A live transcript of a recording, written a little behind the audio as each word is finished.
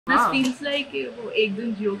This feels like वो एक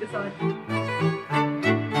दिन जियो के साथ.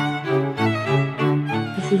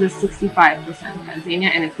 This is a 65% Tanzania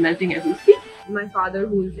and it's melting as we speak. My father,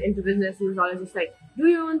 who's into business, he was always just like, do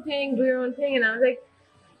your own thing, do your own thing. And I was like,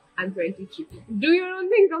 I'm 23. Do your own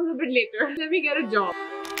thing comes a bit later. Let me get a job.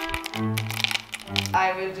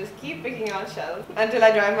 I will just keep picking on shells until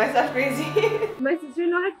I drive myself crazy. My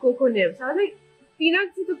sister-in-law had cocoa nibs. I was like,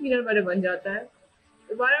 peanuts se to peanut butter ban jata hai.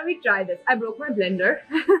 Why don't we try this? I broke my blender.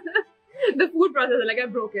 The food processor, like I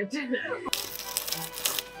broke it.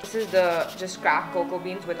 This is the just cracked cocoa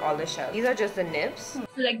beans with all the shells. These are just the nibs. So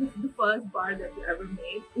like this is the first bar that you ever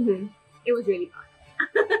made. It was really bad.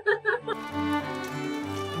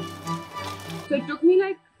 So it took me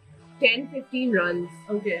like 10-15 runs.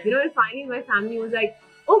 Okay. You know, and finally my family was like,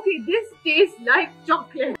 okay, this tastes like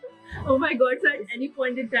chocolate. Oh my god, so at any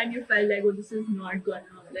point in time you felt like, oh, this is not gonna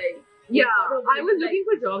like... Yeah, I was looking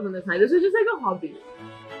for jobs on the side. This was just like a hobby.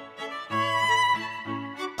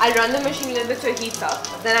 I'll run the machine a little bit so it heats up.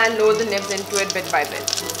 Then I'll load the nibs into it bit by bit.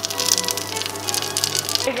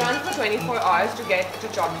 It runs for 24 hours to get to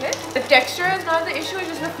chocolate. The texture is not the issue, it's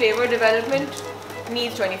just the flavor development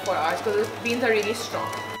needs 24 hours because the beans are really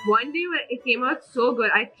strong. One day when it came out so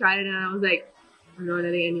good, I tried it and I was like, I'm not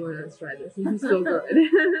letting anyone else try this. This is so good.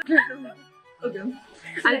 Okay.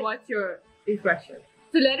 And what's your impression?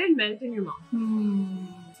 So let it melt in your mouth.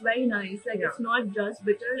 It's very nice. Like it's not just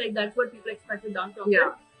bitter. Like that's what people expect with dark chocolate.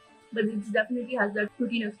 Yeah. But it definitely has that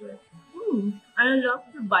fruitiness to it. And I love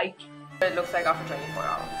the bite. It looks like after 24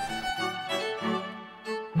 hours.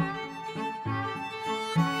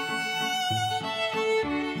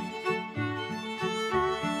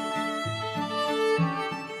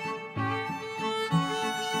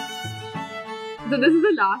 So this is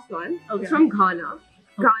the last one. Okay. It's from Ghana.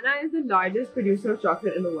 Ghana is the largest producer of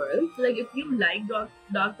chocolate in the world. So like if you like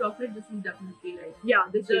dark chocolate, this is definitely like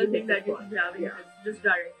this the really thing that you should be having just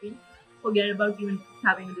directly. Forget about even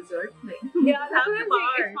having a dessert. Like, Yeah, that's have what the I'm saying.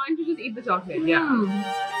 bar. It's fun to just eat the chocolate. Yeah.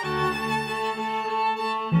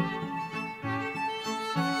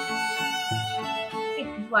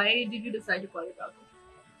 Why did you decide to call it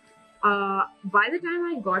Raco? By the time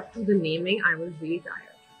I got to the naming, I was really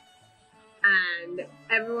tired. And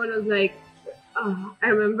everyone was like, I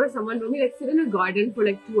remember someone told me like sit in a garden for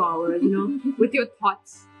like 2 hours, you know, with your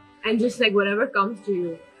thoughts and just like whatever comes to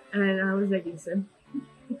you. And I was like, listen,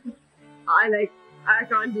 I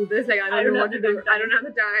can't do this. Like I don't know what to do. I don't have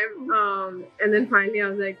the time. And then finally I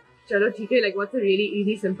was like, chalo, theek hai, like what's a really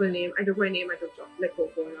easy, simple name? I took my name, I took like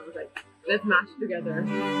Coco, and I was like, let's mash it together.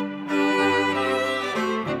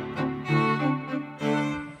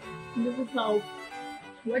 This is how.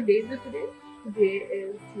 What day is it today? Today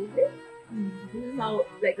is Tuesday. This is how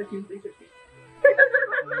like a Tuesday should be.